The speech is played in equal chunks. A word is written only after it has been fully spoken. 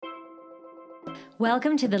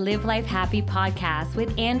Welcome to the Live Life Happy podcast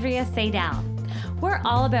with Andrea Seidel. We're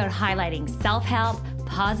all about highlighting self-help,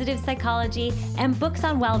 positive psychology, and books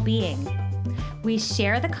on well-being. We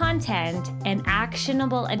share the content and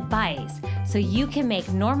actionable advice so you can make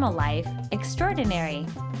normal life extraordinary.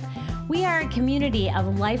 We are a community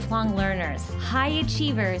of lifelong learners, high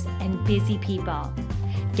achievers, and busy people.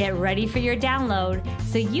 Get ready for your download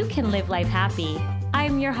so you can live life happy.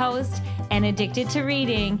 I'm your host and addicted to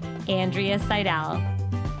reading, Andrea Seidel.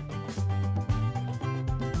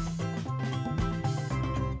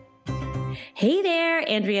 Hey there,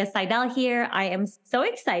 Andrea Seidel here. I am so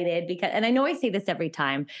excited and I know I say this every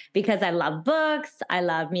time because I love books, I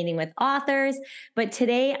love meeting with authors, but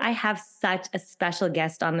today I have such a special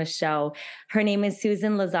guest on the show. Her name is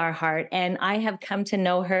Susan Lazar-Hart, and I have come to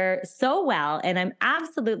know her so well, and I'm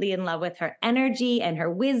absolutely in love with her energy and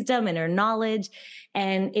her wisdom and her knowledge.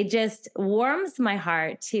 And it just warms my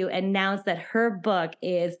heart to announce that her book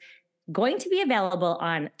is going to be available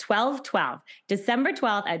on December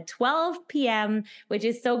 12th at 12 p.m., which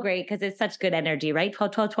is so great because it's such good energy, right?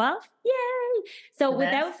 12. Yay! So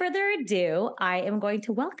without further ado, I am going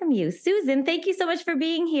to welcome you. Susan, thank you so much for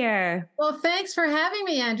being here. Well, thanks for having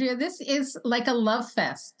me, Andrea. This is like a love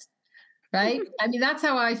fest, right? I mean, that's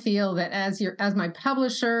how I feel, that as my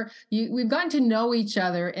publisher, we've gotten to know each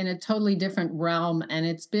other in a totally different realm, and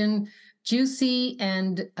it's been juicy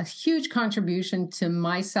and a huge contribution to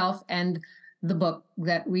myself and the book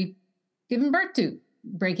that we've given birth to,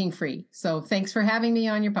 Breaking Free. So thanks for having me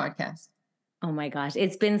on your podcast. Oh my gosh,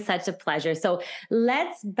 it's been such a pleasure. So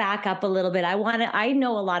let's back up a little bit. I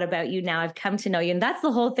know a lot about you now. I've come to know you. And that's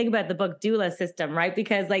the whole thing about the book doula system, right?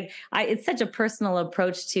 Because it's such a personal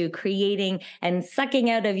approach to creating and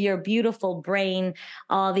sucking out of your beautiful brain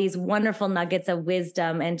all these wonderful nuggets of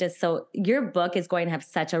wisdom. And just so your book is going to have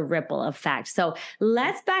such a ripple effect. So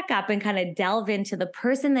let's back up and kind of delve into the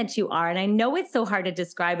person that you are. And I know it's so hard to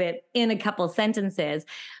describe it in a couple sentences,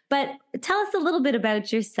 but tell us a little bit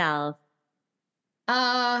about yourself.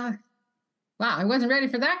 Wow, I wasn't ready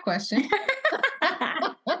for that question.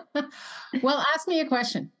 Well, ask me a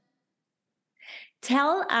question.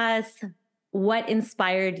 Tell us what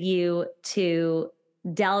inspired you to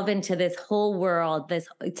delve into this whole world.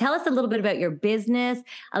 Tell us a little bit about your business,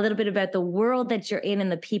 a little bit about the world that you're in and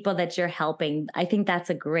the people that you're helping. I think that's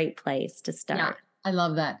a great place to start. Yeah, I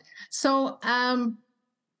love that. So,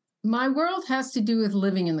 my world has to do with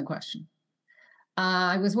living in the question.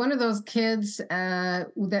 I was one of those kids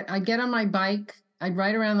that I'd get on my bike, I'd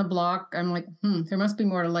ride around the block. I'm like, there must be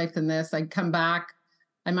more to life than this. I'd come back.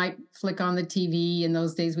 I might flick on the TV. In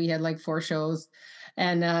those days, we had like 4 shows.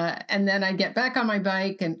 And then I'd get back on my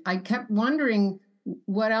bike, and I kept wondering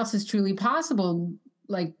what else is truly possible.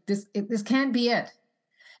 Like this can't be it.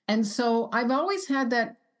 And so I've always had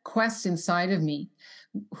that quest inside of me.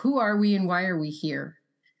 Who are we and why are we here?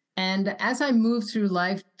 And as I move through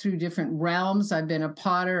life, through different realms, I've been a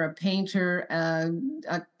potter, a painter,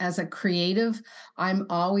 as a creative, I'm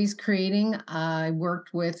always creating. I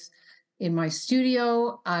worked in my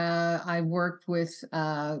studio, I worked with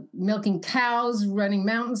milking cows, running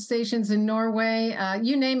mountain stations in Norway,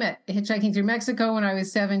 you name it, hitchhiking through Mexico when I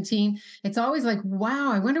was 17. It's always like,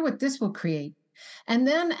 wow, I wonder what this will create. And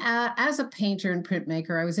then as a painter and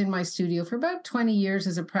printmaker, I was in my studio for about 20 years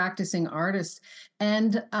as a practicing artist.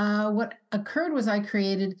 And what occurred was I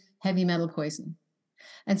created Heavy Metal Poison.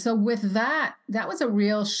 And so with that was a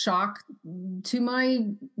real shock to my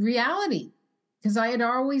reality, because I had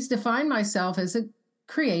always defined myself as a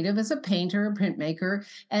creative, as a painter, a printmaker.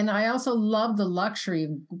 And I also loved the luxury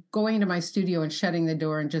of going to my studio and shutting the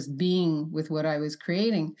door and just being with what I was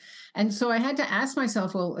creating. And so I had to ask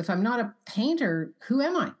myself, well, if I'm not a painter, who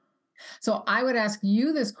am I? So I would ask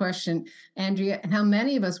you this question, Andrea: how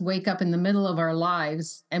many of us wake up in the middle of our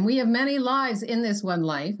lives, and we have many lives in this one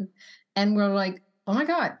life, and we're like, oh my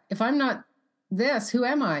God, if I'm not this, who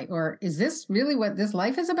am I? Or is this really what this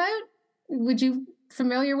life is about? Would you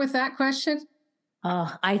familiar with that question?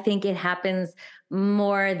 Oh, I think it happens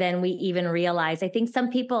more than we even realize. I think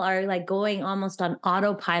some people are like going almost on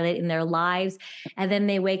autopilot in their lives, and then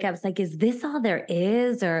they wake up, it's like, is this all there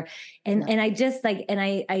is? And I just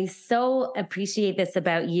I so appreciate this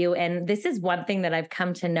about you. And this is one thing that I've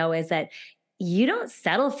come to know, is that you don't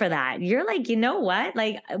settle for that. You're like, you know what?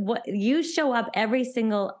 Like, what you show up every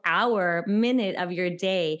single hour, minute of your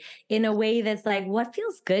day in a way that's like, what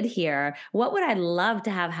feels good here? What would I love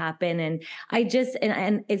to have happen? And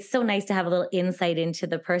and it's so nice to have a little insight into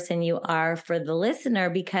the person you are for the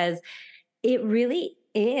listener, because it really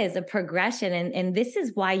is a progression. And this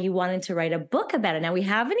is why you wanted to write a book about it. Now, we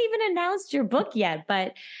haven't even announced your book yet,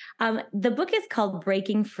 but the book is called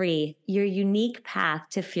Breaking Free, Your Unique Path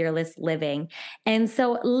to Fearless Living. And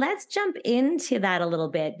so let's jump into that a little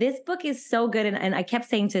bit. This book is so good. And I kept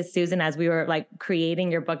saying to Susan as we were like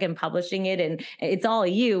creating your book and publishing it, and it's all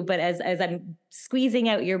you, but as I'm squeezing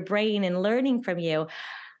out your brain and learning from you,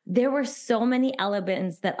 there were so many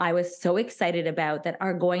elements that I was so excited about that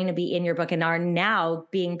are going to be in your book and are now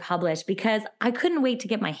being published because I couldn't wait to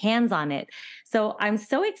get my hands on it. So I'm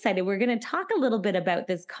so excited. We're going to talk a little bit about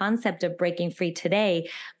this concept of breaking free today,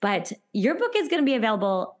 but your book is going to be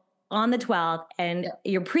available on the 12th and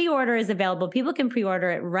your pre-order is available. People can pre-order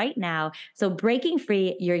it right now. So Breaking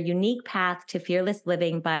Free, Your Unique Path to Fearless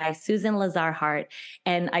Living by Susan Lazar-Hart.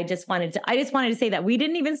 And I just wanted to say that we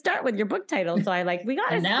didn't even start with your book title. So we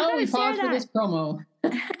got to And now we pause for this promo.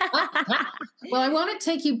 Well, I want to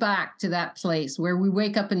take you back to that place where we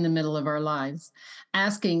wake up in the middle of our lives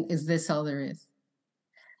asking, is this all there is?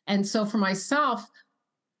 And so for myself,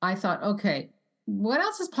 I thought, okay, what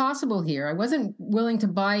else is possible here? I wasn't willing to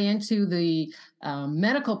buy into the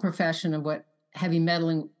medical profession of what heavy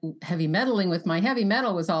meddling with my heavy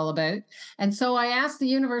metal was all about. And so I asked the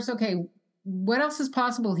universe, okay, what else is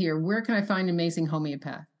possible here? Where can I find an amazing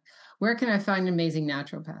homeopath? Where can I find an amazing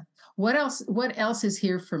naturopath? What else is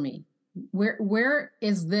here for me? Where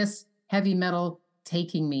is this heavy metal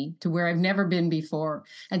taking me to where I've never been before?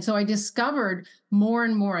 And so I discovered more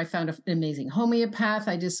and more. I found an amazing homeopath.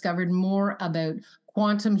 I discovered more about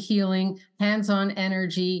quantum healing, hands-on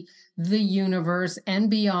energy, the universe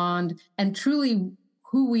and beyond, and truly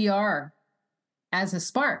who we are as a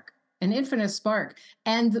spark, an infinite spark,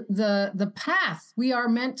 and the path we are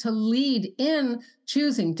meant to lead in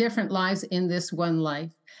choosing different lives in this one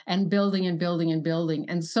life and building and building and building.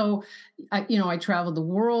 And so, I traveled the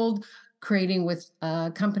world creating with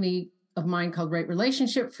a company of mine called Right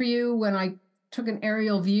Relationship for You. When I took an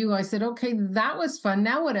aerial view, I said, okay, that was fun.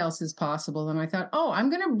 Now what else is possible? And I thought,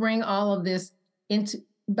 I'm going to bring all of this into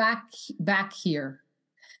back here.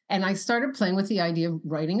 And I started playing with the idea of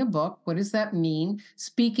writing a book. What does that mean?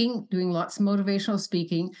 Speaking, doing lots of motivational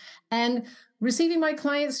speaking, and receiving my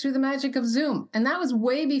clients through the magic of Zoom. And that was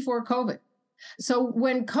way before COVID. So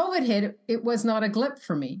when COVID hit, it was not a glip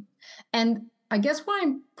for me. And I guess why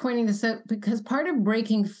I'm pointing this out, because part of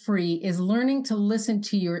breaking free is learning to listen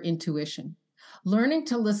to your intuition, learning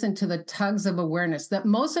to listen to the tugs of awareness that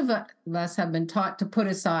most of us have been taught to put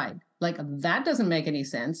aside. Like, that doesn't make any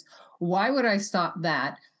sense. Why would I stop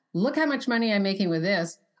that? Look how much money I'm making with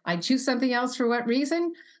this. I choose something else for what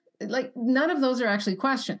reason? Like, none of those are actually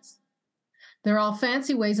questions. They're all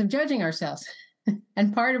fancy ways of judging ourselves.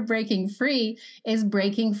 And part of breaking free is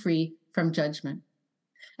breaking free from judgment.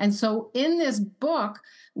 And so in this book,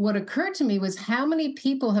 what occurred to me was how many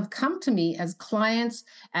people have come to me as clients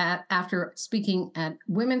after speaking at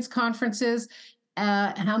women's conferences.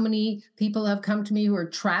 How many people have come to me who are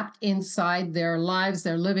trapped inside their lives,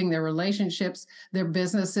 their living, their relationships, their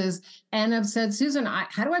businesses, and have said, Susan,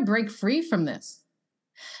 how do I break free from this?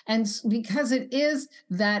 And because it is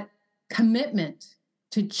that commitment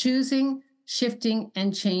to choosing, shifting,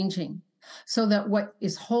 and changing, so that what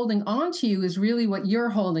is holding on to you is really what you're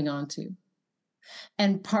holding on to.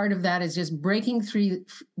 And part of that is just breaking through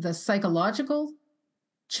the psychological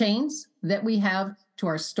chains that we have to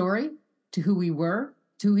our story, to who we were,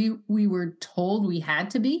 to who we were told we had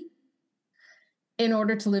to be in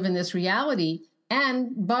order to live in this reality.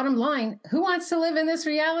 And bottom line, who wants to live in this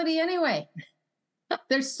reality anyway?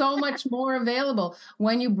 There's so much more available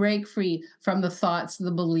when you break free from the thoughts, the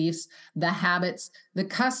beliefs, the habits, the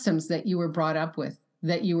customs that you were brought up with,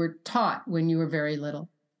 that you were taught when you were very little.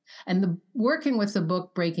 And working with the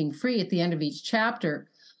book Breaking Free, at the end of each chapter,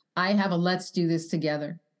 I have a let's do this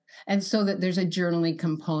together. And so that there's a journaling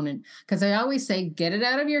component, because I always say, get it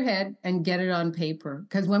out of your head and get it on paper.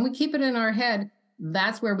 Because when we keep it in our head,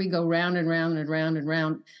 that's where we go round and round and round and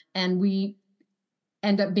round. And we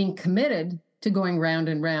end up being committed to going round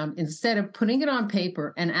and round instead of putting it on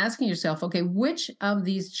paper and asking yourself, okay, which of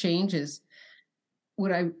these changes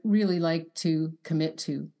would I really like to commit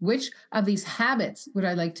to? Which of these habits would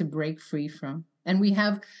I like to break free from? And we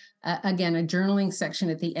have, again, a journaling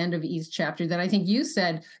section at the end of each chapter that I think you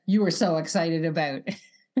said you were so excited about.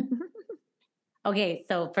 Okay,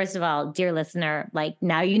 so first of all, dear listener, like,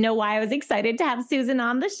 now you know why I was excited to have Susan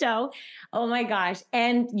on the show. Oh my gosh.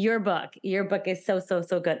 And your book is so, so,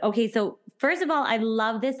 so good. Okay, so first of all, I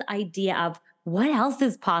love this idea of what else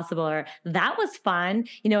is possible? Or that was fun.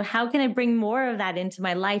 How can I bring more of that into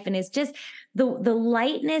my life? And it's just the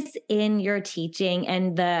lightness in your teaching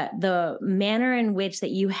and the manner in which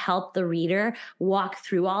that you help the reader walk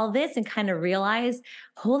through all this and kind of realize,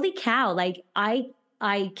 holy cow, like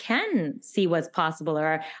I can see what's possible,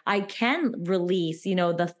 or I can release,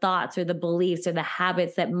 the thoughts or the beliefs or the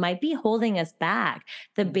habits that might be holding us back,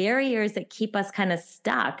 the barriers that keep us kind of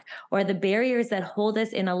stuck, or the barriers that hold us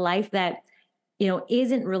in a life that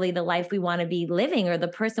isn't really the life we want to be living or the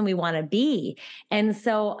person we want to be. And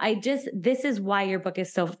so this is why your book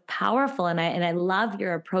is so powerful. And I love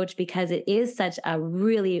your approach, because it is such a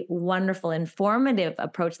really wonderful, informative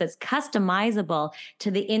approach that's customizable to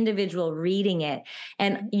the individual reading it.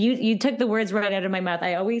 And you took the words right out of my mouth.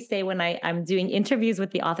 I always say when I'm doing interviews with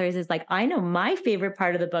the authors is like, I know my favorite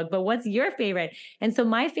part of the book, but what's your favorite? And so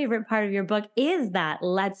my favorite part of your book is that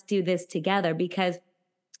let's do this together, because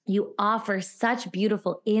you offer such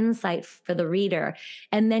beautiful insight for the reader.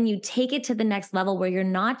 And then you take it to the next level where you're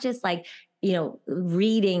not just like,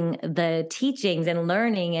 reading the teachings and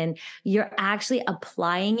learning, and you're actually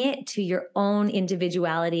applying it to your own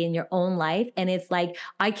individuality in your own life. And it's like,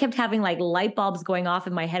 I kept having like light bulbs going off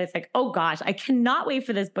in my head. It's like, oh gosh, I cannot wait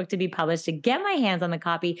for this book to be published, to get my hands on the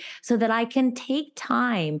copy so that I can take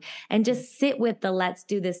time and just sit with the let's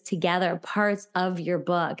do this together parts of your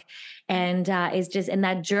book. And it's just in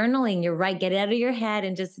that journaling, you're right, get it out of your head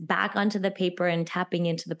and just back onto the paper and tapping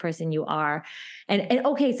into the person you are. And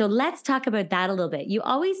okay, so let's talk about that a little bit. You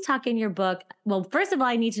always talk in your book. Well, first of all,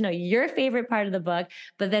 I need to know your favorite part of the book,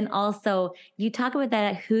 but then also you talk about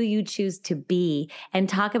that, who you choose to be, and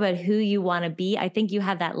talk about who you want to be. I think you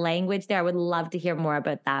have that language there. I would love to hear more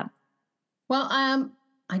about that. Well,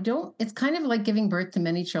 I don't, it's kind of like giving birth to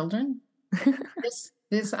many children.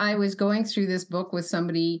 I was going through this book with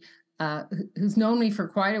somebody who's known me for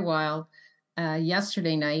quite a while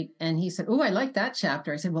yesterday night, and he said, "Oh, I like that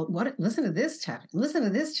chapter." I said, "Well, what? Listen to this chapter. Listen to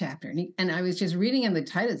this chapter." And I was just reading in the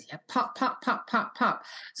titles. Yeah, pop, pop, pop, pop, pop.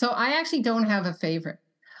 So I actually don't have a favorite.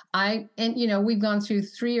 We've gone through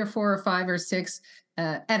 3 or 4 or 5 or 6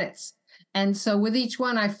 edits, and so with each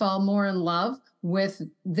one, I fall more in love with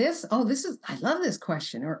this. Oh, I love this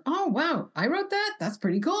question, or oh, wow, I wrote that. That's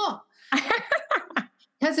pretty cool.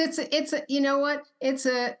 Because it's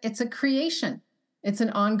a creation. It's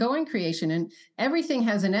an ongoing creation, and everything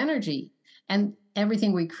has an energy, and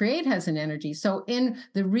everything we create has an energy. So in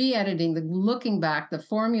the re-editing, the looking back, the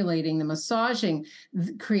formulating, the massaging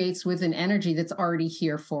creates with an energy that's already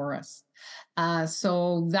here for us.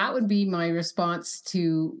 So that would be my response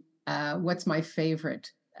to what's my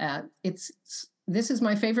favorite. This is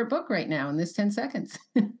my favorite book right now in this 10 seconds.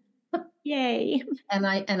 Yay. And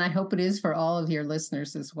I hope it is for all of your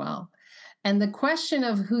listeners as well. And the question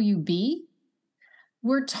of who you be,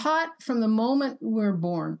 we're taught from the moment we're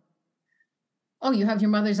born. Oh, you have your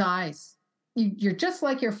mother's eyes. You're just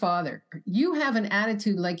like your father. You have an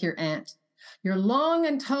attitude like your aunt. You're long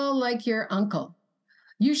and tall like your uncle.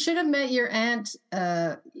 You should have met your aunt,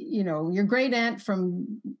 your great aunt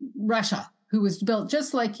from Russia, who was built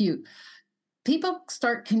just like you. People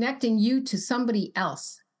start connecting you to somebody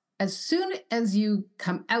else as soon as you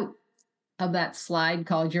come out of that slide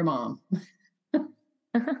called your mom.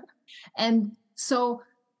 And so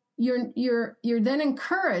you're then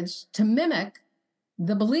encouraged to mimic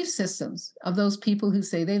the belief systems of those people who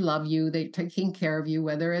say they love you, they're taking care of you,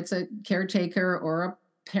 whether it's a caretaker or a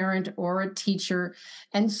parent or a teacher.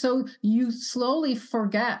 And so you slowly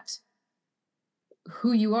forget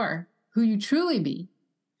who you are, who you truly be,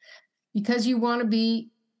 because you want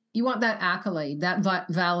that accolade, that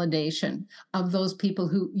validation of those people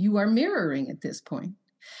who you are mirroring at this point.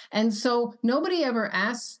 And so nobody ever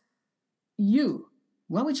asks you,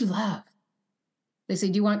 what would you love? They say,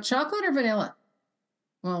 do you want chocolate or vanilla?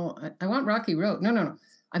 Well, I want Rocky Road. No.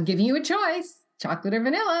 I'm giving you a choice, chocolate or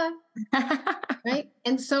vanilla, right?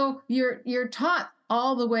 And so you're taught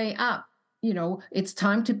all the way up, it's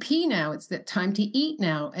time to pee now. It's that time to eat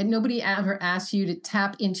now. And nobody ever asks you to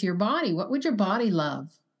tap into your body. What would your body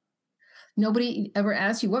love? Nobody ever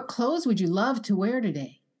asks you, what clothes would you love to wear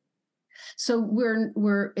today? So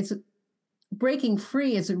it's breaking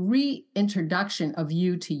free. It's a reintroduction of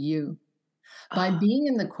you to you by being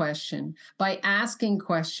in the question, by asking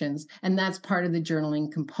questions. And that's part of the journaling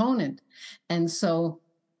component. And so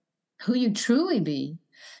who you truly be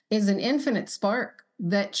is an infinite spark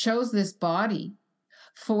that chose this body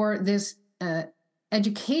for this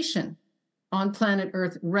education on planet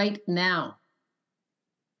Earth right now.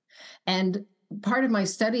 And part of my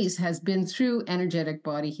studies has been through energetic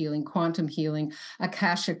body healing, quantum healing,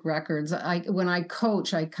 Akashic records. When I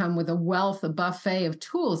coach, I come with a buffet of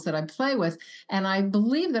tools that I play with. And I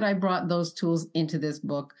believe that I brought those tools into this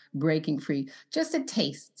book, Breaking Free. Just a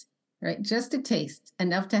taste, right? Just a taste,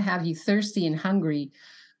 enough to have you thirsty and hungry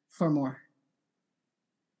for more.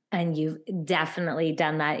 And you've definitely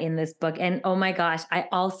done that in this book. And oh my gosh, I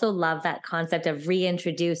also love that concept of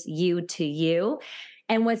reintroduce you to you.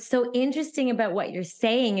 And what's so interesting about what you're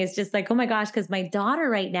saying is just like, oh my gosh, because my daughter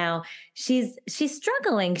right now, she's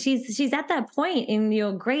struggling. She's at that point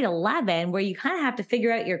in grade 11 where you kind of have to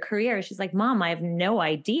figure out your career. She's like, Mom, I have no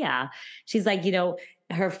idea. She's like,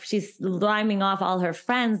 she's liming off all her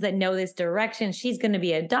friends that know this direction. She's going to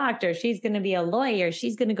be a doctor. She's going to be a lawyer.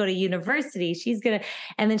 She's going to go to university.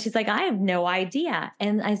 And then she's like, I have no idea.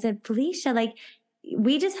 And I said, Felicia, like,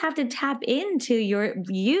 we just have to tap into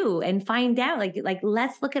you and find out, like,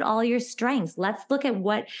 let's look at all your strengths. Let's look at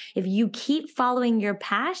if you keep following your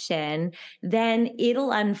passion, then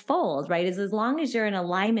it'll unfold, right? As long as you're in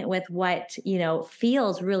alignment with what,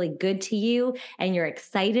 feels really good to you and you're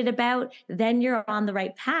excited about, then you're on the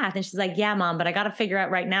right path. And she's like, yeah, Mom, but I got to figure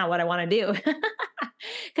out right now what I want to do.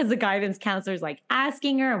 Because the guidance counselor is like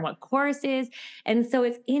asking her and what courses. And so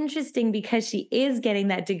it's interesting because she is getting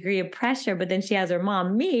that degree of pressure, but then she has her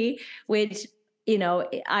mom, me, which,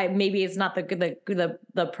 maybe it's not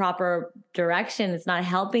the proper direction. It's not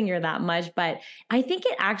helping her that much, but I think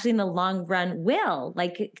it actually in the long run will,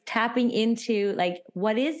 like, tapping into like,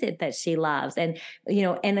 what is it that she loves? And,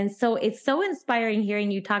 and then so it's so inspiring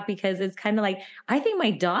hearing you talk, because it's kind of like, I think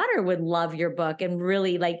my daughter would love your book and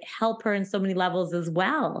really like help her in so many levels as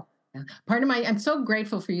well. I'm so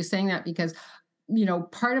grateful for you saying that, because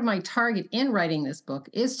part of my target in writing this book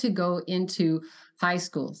is to go into high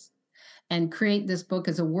schools and create this book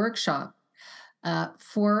as a workshop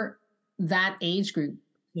for that age group.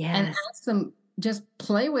 Yes. And ask them, just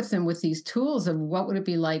play with them with these tools of what would it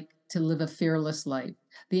be like to live a fearless life.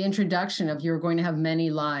 The introduction of you're going to have many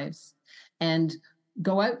lives, and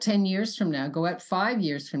go out 10 years from now, go out 5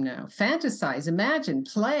 years from now, fantasize, imagine,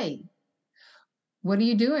 play. What are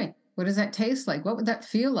you doing? What does that taste like? What would that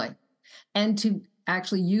feel like? And to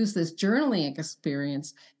actually use this journaling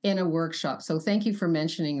experience in a workshop. So thank you for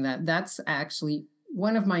mentioning that. That's actually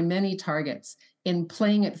one of my many targets in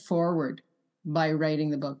playing it forward by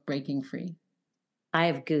writing the book, Breaking Free. I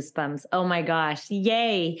have goosebumps. Oh my gosh.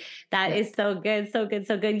 Yay. That is so good. So good.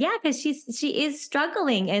 So good. Yeah. Cause she is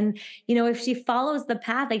struggling. And, if she follows the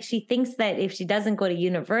path, like, she thinks that if she doesn't go to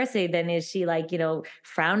university, then is she like,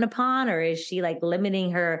 frowned upon, or is she like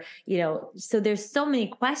limiting her, so there's so many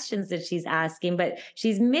questions that she's asking, but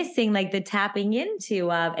she's missing like the tapping into,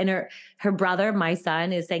 and her brother, my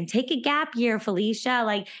son, is saying, take a gap year, Felicia,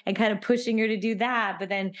 like, and kind of pushing her to do that. But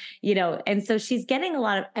then, and so she's getting a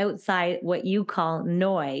lot of outside, what you call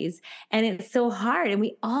noise. And it's so hard. And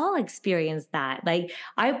we all experience that. Like,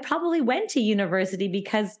 I probably went to university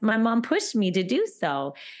because my mom pushed me to do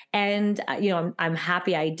so. And, I'm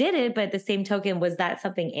happy I did it. But at the same token, was that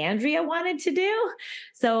something Andrea wanted to do?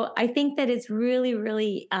 So I think that it's really,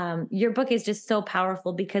 really, your book is just so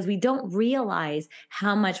powerful, because we don't realize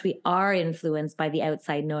how much we are influenced by the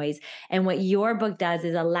outside noise. And what your book does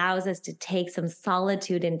is allows us to take some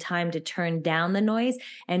solitude and time to turn down the noise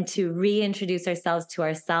and to reintroduce ourselves to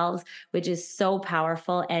ourselves, which is so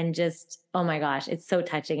powerful. And just, oh my gosh, it's so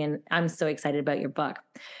touching. And I'm so excited about your book.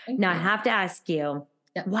 Now, I have to ask you,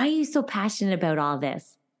 why are you so passionate about all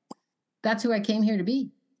this? That's who I came here to be.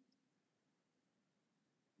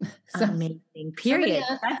 Amazing. Period.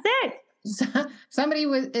 That's it. Somebody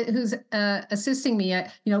who's assisting me,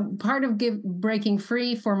 part of Breaking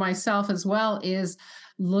Free for myself as well is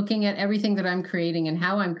looking at everything that I'm creating and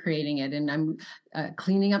how I'm creating it. And I'm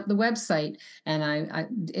cleaning up the website.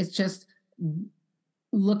 And it's just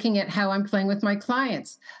looking at how I'm playing with my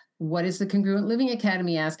clients. What is the Congruent Living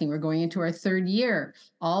Academy asking? We're going into our 3rd year.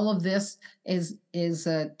 All of this is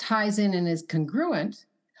ties in and is congruent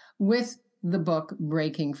with the book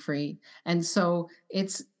Breaking Free. And so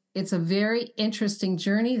it's a very interesting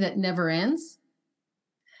journey that never ends.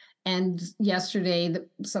 And yesterday,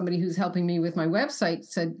 somebody who's helping me with my website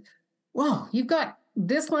said, "Whoa, you've got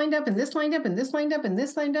this lined up and this lined up and this lined up and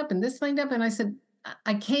this lined up and this lined up." And I said,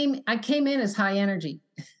 I came in as high energy.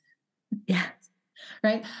 Yeah.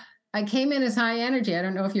 Right. I came in as high energy. I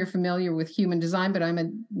don't know if you're familiar with human design, but I'm a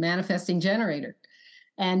manifesting generator.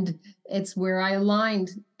 And it's where I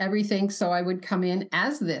aligned everything so I would come in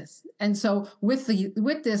as this. And so with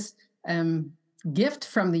this gift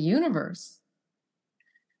from the universe,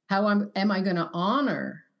 how am I going to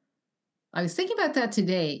honor? I was thinking about that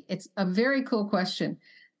today. It's a very cool question,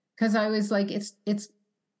 because I was like, it's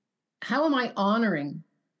how am I honoring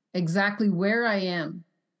exactly where I am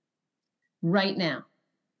right now?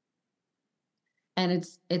 And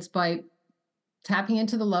it's by tapping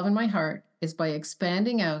into the love in my heart. It's by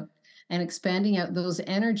expanding out those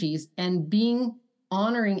energies and being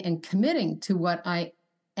honoring and committing to what I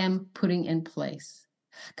am putting in place.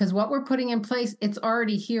 Because what we're putting in place, it's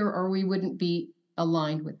already here, or we wouldn't be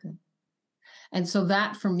aligned with it. And so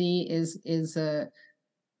that for me is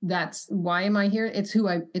that's why am I here? It's who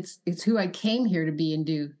I came here to be and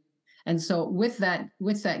do. And so with that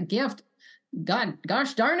gift,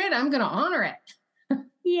 gosh darn it, I'm going to honor it.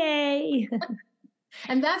 Yay.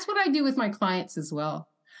 And that's what I do with my clients as well.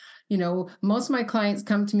 You know, most of my clients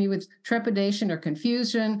come to me with trepidation or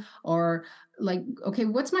confusion, or like, okay,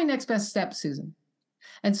 what's my next best step, Susan?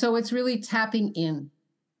 And so it's really tapping in.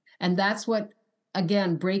 And that's what,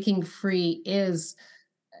 again, breaking free is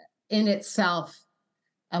in itself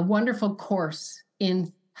a wonderful course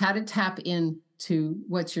in how to tap into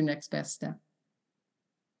what's your next best step.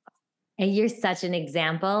 And you're such an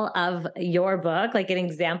example of your book, like an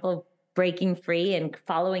example of breaking free and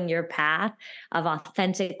following your path of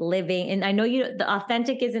authentic living. And I know the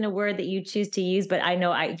authentic isn't a word that you choose to use, but I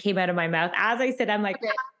know I came out of my mouth as I said, I'm like,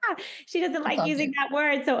 okay. She doesn't like using that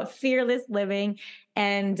word. So fearless living.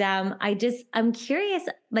 And I'm curious,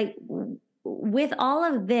 like, with all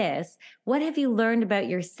of this, what have you learned about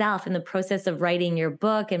yourself in the process of writing your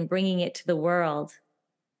book and bringing it to the world?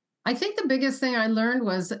 I think the biggest thing I learned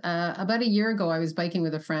was about a year ago, I was biking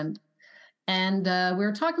with a friend, and we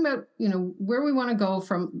were talking about, you know, where we want to go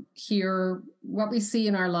from here, what we see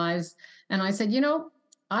in our lives. And I said, you know,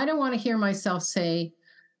 I don't want to hear myself say,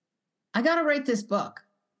 I got to write this book.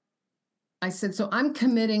 I said, so I'm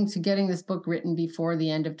committing to getting this book written before the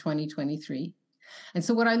end of 2023. And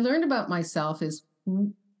so what I learned about myself is,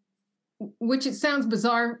 which it sounds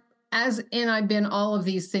bizarre, as in I've been all of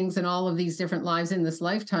these things in all of these different lives in this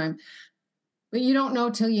lifetime, but you don't know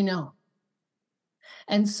till you know.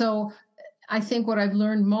 And so I think what I've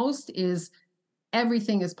learned most is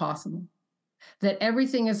everything is possible, that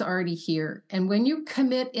everything is already here. And when you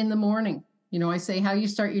commit in the morning, you know, I say how you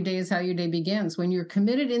start your day is how your day begins. When you're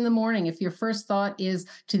committed in the morning, if your first thought is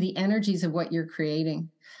to the energies of what you're creating,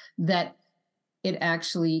 that it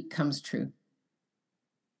actually comes true.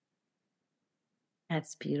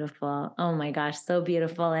 That's beautiful. Oh my gosh, so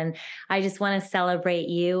beautiful. And I just want to celebrate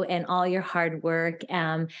you and all your hard work.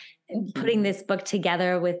 Putting this book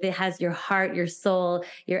together with it has your heart, your soul,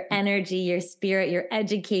 your energy, your spirit, your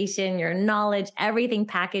education, your knowledge, everything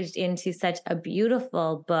packaged into such a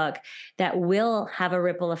beautiful book that will have a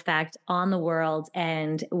ripple effect on the world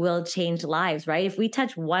and will change lives, right? If we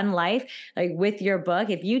touch one life, like with your book,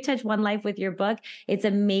 if you touch one life with your book, it's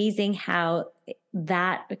amazing how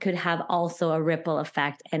that could have also a ripple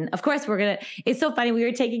effect. And of course, it's so funny. We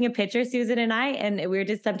were taking a picture, Susan and I, and we were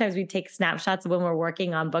just, sometimes we take snapshots when we're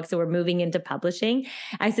working on books. So we're moving into publishing.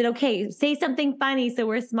 I said, okay, say something funny. So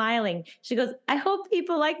we're smiling. She goes, I hope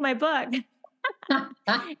people like my book.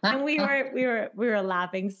 And we were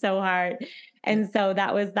laughing so hard. And so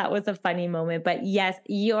that was a funny moment. But yes,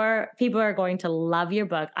 your people are going to love your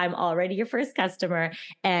book. I'm already your first customer,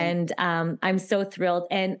 and I'm so thrilled.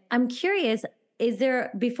 And I'm curious, is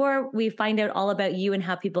there, before we find out all about you and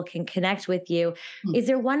how people can connect with you, is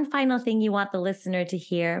there one final thing you want the listener to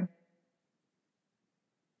hear?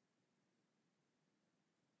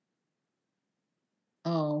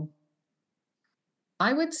 Oh,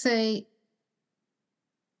 I would say,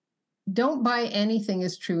 don't buy anything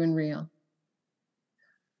as true and real.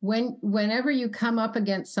 Whenever you come up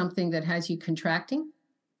against something that has you contracting,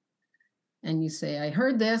 and you say, I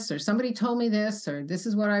heard this, or somebody told me this, or this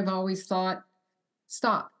is what I've always thought,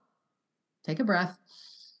 stop. Take a breath.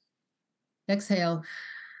 Exhale.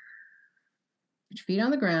 Put your feet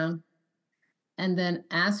on the ground. And then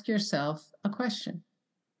ask yourself a question.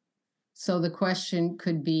 So the question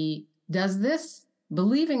could be, does this,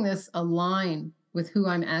 believing this, align with who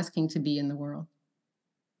I'm asking to be in the world?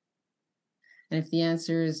 And if the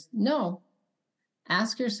answer is no,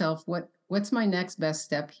 ask yourself, what's my next best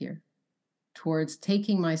step here towards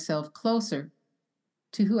taking myself closer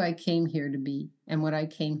to who I came here to be and what I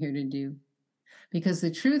came here to do? Because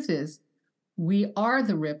the truth is, we are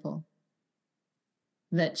the ripple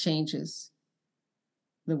that changes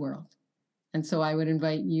the world. And so I would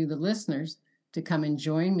invite you, the listeners, to come and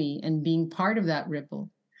join me in being part of that ripple.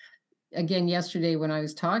 Again, yesterday when I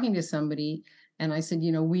was talking to somebody and I said,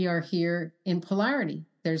 you know, we are here in polarity.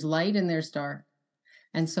 There's light and there's dark.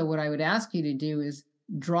 And so what I would ask you to do is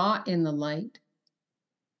draw in the light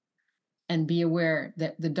and be aware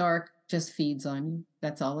that the dark just feeds on you.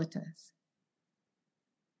 That's all it does.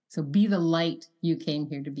 So be the light you came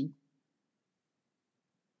here to be.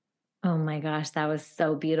 Oh my gosh, that was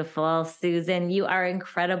so beautiful. Susan, you are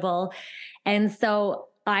incredible. And so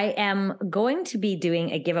I am going to be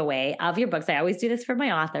doing a giveaway of your books. I always do this for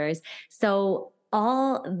my authors. So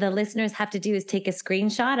all the listeners have to do is take a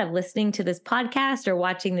screenshot of listening to this podcast or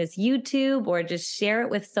watching this YouTube, or just share it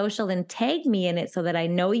with social and tag me in it so that I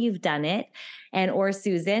know you've done it, and or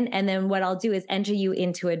Susan. And then what I'll do is enter you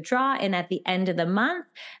into a draw. And at the end of the month,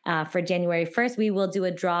 for January 1st, we will do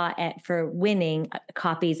a draw for winning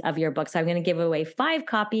copies of your book. So I'm going to give away 5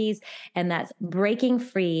 copies, and that's Breaking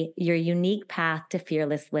Free, Your Unique Path to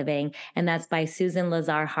Fearless Living. And that's by Susan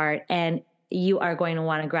Lazar-Hart. And you are going to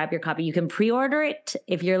want to grab your copy. You can pre-order it.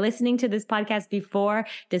 If you're listening to this podcast before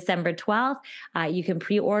December 12th, you can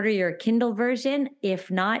pre-order your Kindle version.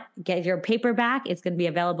 If not, get your paperback. It's going to be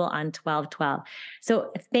available on 12/12.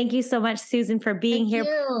 So thank you so much, Susan, for being here.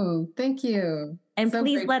 Thank you. And so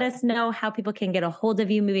please let us know how people can get a hold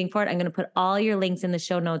of you moving forward. I'm going to put all your links in the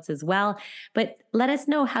show notes as well. But let us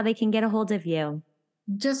know how they can get a hold of you.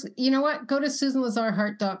 Just, you know what? Go to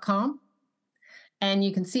SusanLazarHart.com. and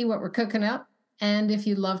you can see what we're cooking up. And if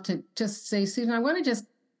you'd love to just say, Susan, I want to just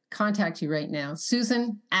contact you right now,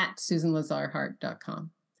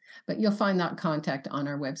 Susan@SusanLazarHart.com. But you'll find that contact on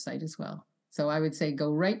our website as well. So I would say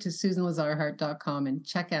go right to SusanLazarHart.com and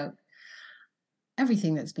check out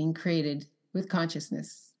everything that's being created with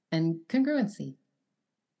consciousness and congruency.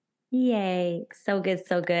 Yay. So good.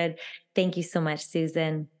 So good. Thank you so much,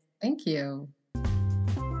 Susan. Thank you.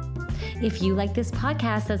 If you like this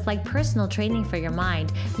podcast that's like personal training for your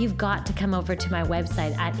mind, you've got to come over to my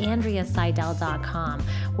website at AndreaSeidel.com,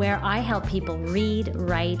 where I help people read,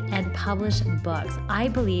 write, and publish books. I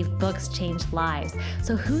believe books change lives.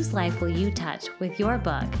 So whose life will you touch with your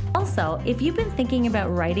book? Also, if you've been thinking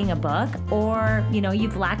about writing a book, or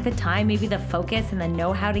you've lacked the time, maybe the focus and the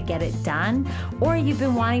know-how to get it done, or you've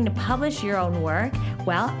been wanting to publish your own work,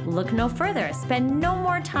 well, look no further. Spend no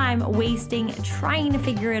more time wasting trying to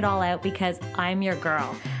figure it all out, because I'm your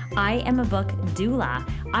girl. I am a book doula.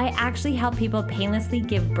 I actually help people painlessly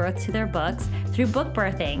give birth to their books through book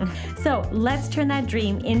birthing. So let's turn that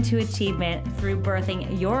dream into achievement through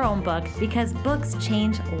birthing your own book, because books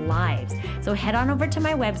change lives. So head on over to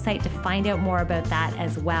my website to find out more about that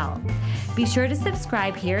as well. Be sure to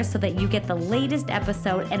subscribe here so that you get the latest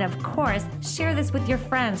episode. And of course, share this with your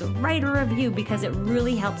friends. Write a review, because it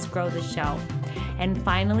really helps grow the show. And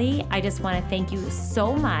finally, I just want to thank you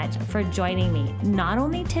so much for joining me, not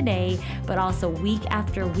only today, but also week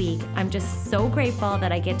after week. I'm just so grateful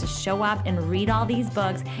that I get to show up and read all these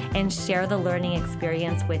books and share the learning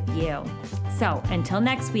experience with you. So until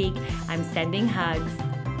next week, I'm sending hugs.